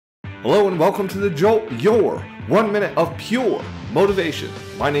Hello and welcome to The Jolt, your 1 minute of pure motivation.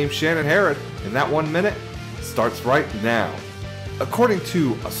 My name's Shannon Harrod, and that 1 minute starts right now. According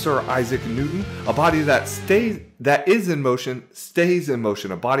to Sir Isaac Newton, a body that is in motion stays in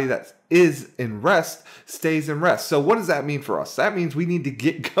motion. A body that is in rest stays in rest. So what does that mean for us? That means we need to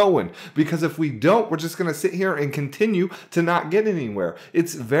get going, because if we don't, we're just going to sit here and continue to not get anywhere.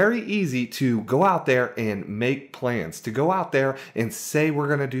 It's very easy to go out there and make plans, to go out there and say we're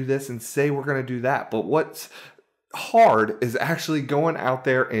going to do this and say we're going to do that. But what's hard is actually going out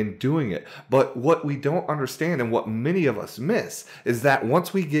there and doing it. But what we don't understand, and what many of us miss, is that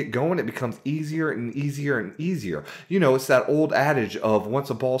once we get going, it becomes easier and easier and easier. You know, it's that old adage of once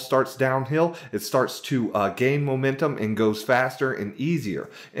a ball starts downhill, it starts to gain momentum and goes faster and easier.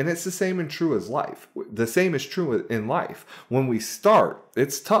 And it's the same and true as life. The same is true in life. When we start,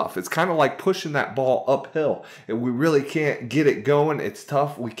 it's tough. It's kind of like pushing that ball uphill, and we really can't get it going. It's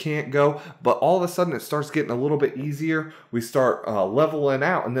tough. We can't go. But all of a sudden, it starts getting a little bit easier. We start leveling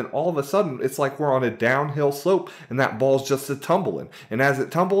out, and then all of a sudden, it's like we're on a downhill slope, and that ball's just a tumbling. And as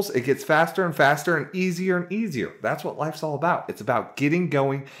it tumbles, it gets faster and faster and easier and easier. That's what life's all about. It's about getting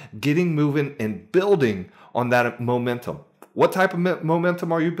going, getting moving, and building on that momentum. What type of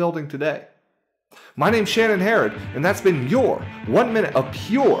momentum are you building today? My name's Shannon Harrod, and that's been your 1 minute of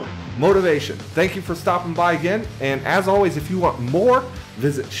pure motivation. Thank you for stopping by again. And as always, if you want more,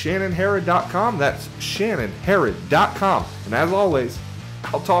 visit shannonharrod.com. That's shannonharrod.com. And as always,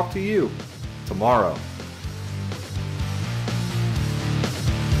 I'll talk to you tomorrow.